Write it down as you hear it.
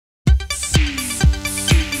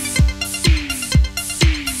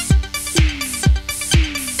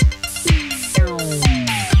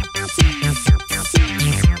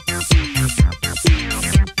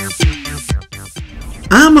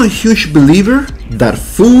huge believer that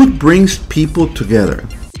food brings people together.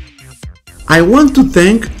 I want to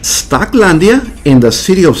thank Stocklandia in the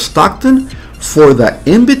city of Stockton for the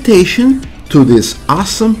invitation to this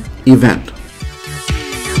awesome event.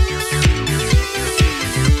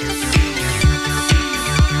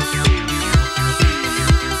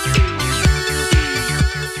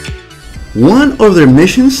 One of their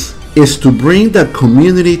missions is to bring the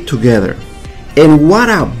community together. And what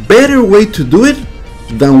a better way to do it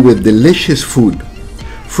than with delicious food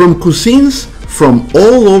from cuisines from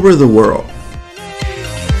all over the world.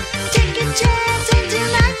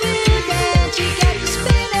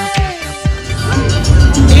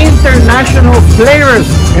 International flavors,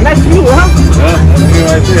 and that's you, huh? Yeah, that's me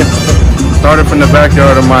right there. Started from the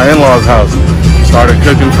backyard of my in-laws' house. Started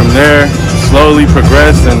cooking from there, slowly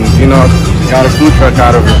progressed, and got a food truck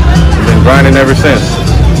out of it. And been grinding ever since.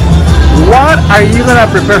 What are you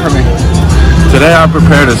gonna prepare for me? Today I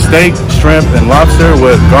prepared a steak, shrimp, and lobster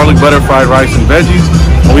with garlic butter fried rice and veggies.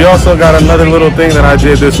 And we also got another little thing that I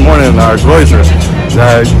did this morning, our goizer.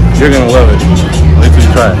 You're gonna love it. Wait till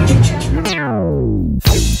you try it.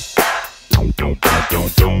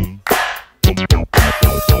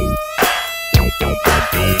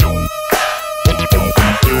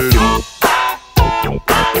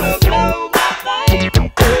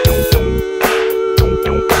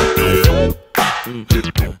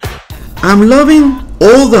 I'm loving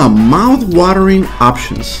all the mouth-watering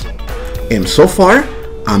options, and so far,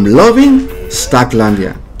 I'm loving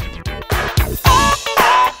Stocklandia.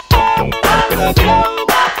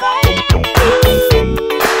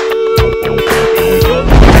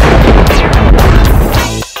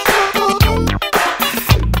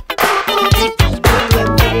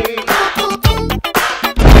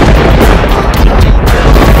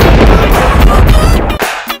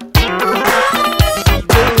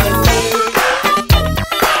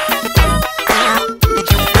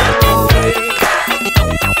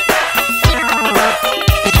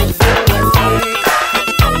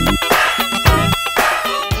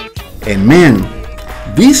 And man,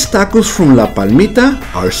 these tacos from La Palmita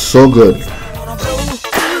are so good.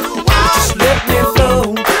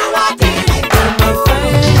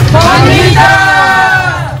 Palmita!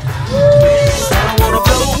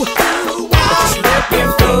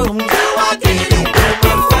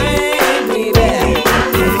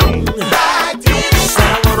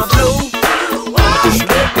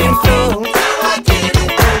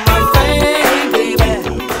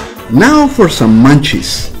 Now for some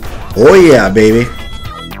munchies. Oh yeah, baby.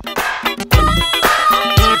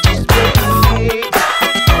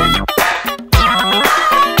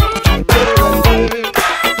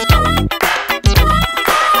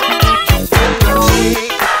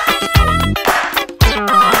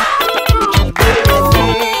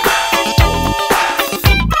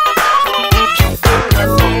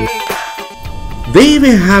 They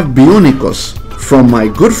even have bionicos from my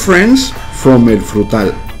good friends from El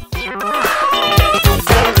Frutal.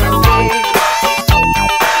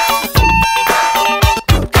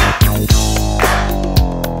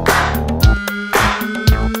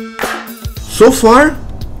 So far,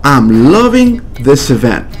 I'm loving this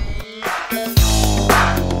event.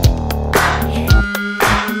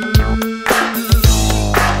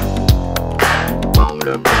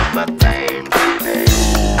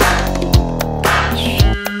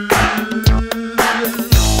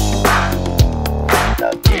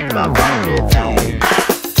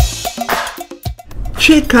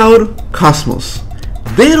 Check out Cosmos.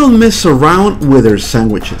 They don't mess around with their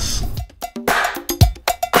sandwiches.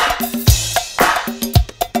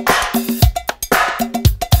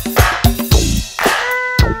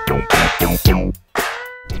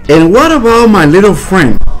 And what about my little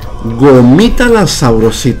friend, Gomita la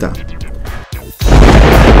Sabrosita?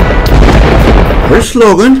 Her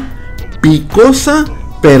slogan, picosa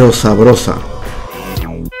pero sabrosa.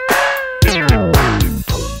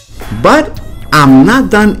 But I'm not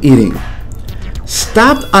done eating.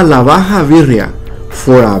 Stopped at La Baja Birria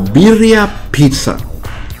for a birria pizza.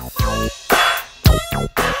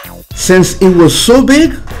 Since it was so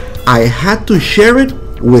big, I had to share it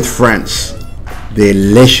with friends.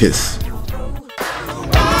 Delicious.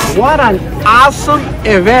 What an awesome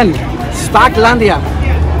event, Stocklandia.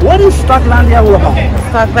 What is Stocklandia all about?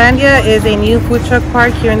 Stocklandia is a new food truck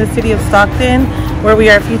park here in the city of Stockton, where we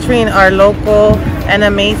are featuring our local and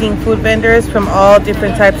amazing food vendors from all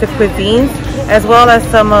different types of cuisines, as well as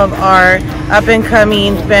some of our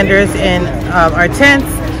up-and-coming vendors in our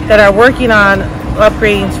tents that are working on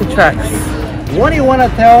upgrading to trucks. What do you want to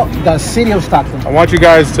tell the city of Stockton? I want you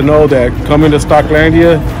guys to know that coming to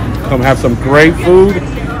Stocklandia, come have some great food,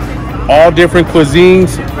 all different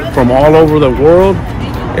cuisines, from all over the world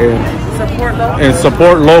and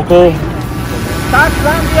support local.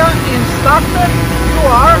 Stocklandia in Stockton, you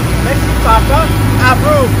are Mexi Papa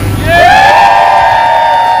approved. Yeah!